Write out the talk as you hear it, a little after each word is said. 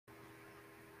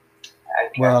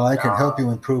Well, can I can help you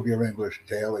improve your English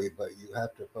daily, but you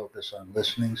have to focus on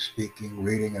listening, speaking,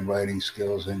 reading, and writing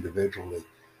skills individually.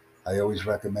 I always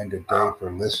recommend a day uh,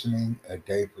 for listening, a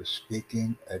day for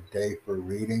speaking, a day for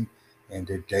reading, and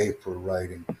a day for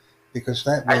writing. Because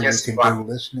that I way you just can want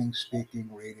do listening, speaking,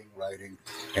 reading, writing,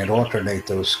 and alternate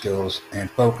those skills and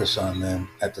focus on them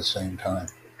at the same time.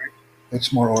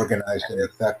 It's more organized I and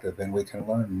just effective, and we can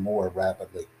learn more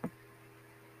rapidly.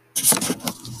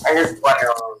 I just want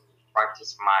to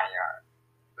practice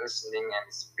my listening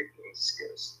and speaking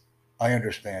skills. I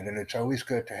understand, and it's always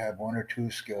good to have one or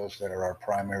two skills that are our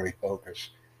primary focus.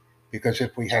 Because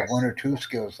if we have one Yes. or two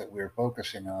skills that we're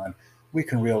focusing on, we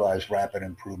can realize rapid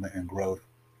improvement and growth.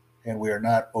 And we are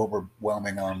not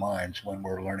overwhelming our minds when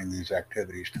we're learning these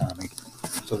activities, Tommy.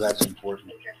 So that's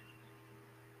important. Okay.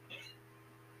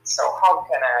 So how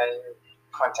can I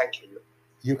contact you?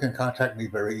 You can contact me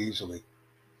very easily.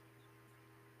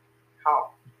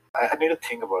 How? I need to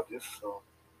think about this. So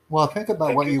Well, think about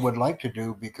thank what you. you would like to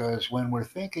do because when we're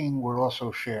thinking, we're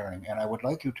also sharing. And I would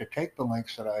like you to take the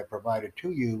links that I provided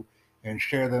to you and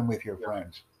share them with your Yeah.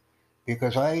 friends.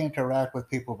 Because I interact with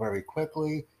people very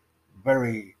quickly,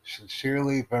 very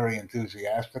sincerely, very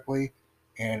enthusiastically,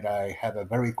 and I have a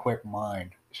very quick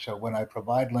mind. So when I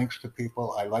provide links to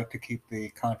people, I like to keep the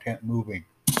content moving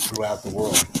throughout the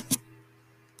world.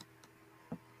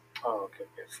 Oh, okay.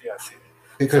 Okay. See, I see.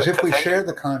 Because if we Thank share you.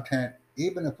 the content,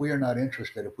 even if we are not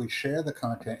interested, if we share the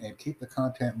content and keep the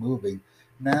content moving,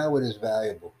 now it is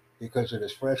valuable because it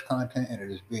is fresh content and it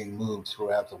is being moved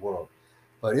throughout the world.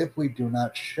 But if we do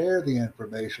not share the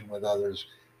information with others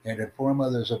and inform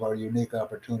others of our unique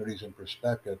opportunities and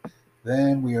perspective,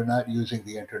 then we are not using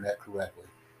the internet correctly.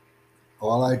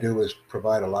 All I do is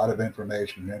provide a lot of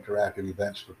information and interactive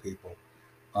events for people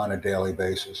on a daily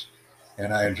basis.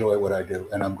 And I enjoy what I do,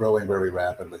 and I'm growing very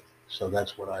rapidly. So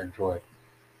that's what I enjoy.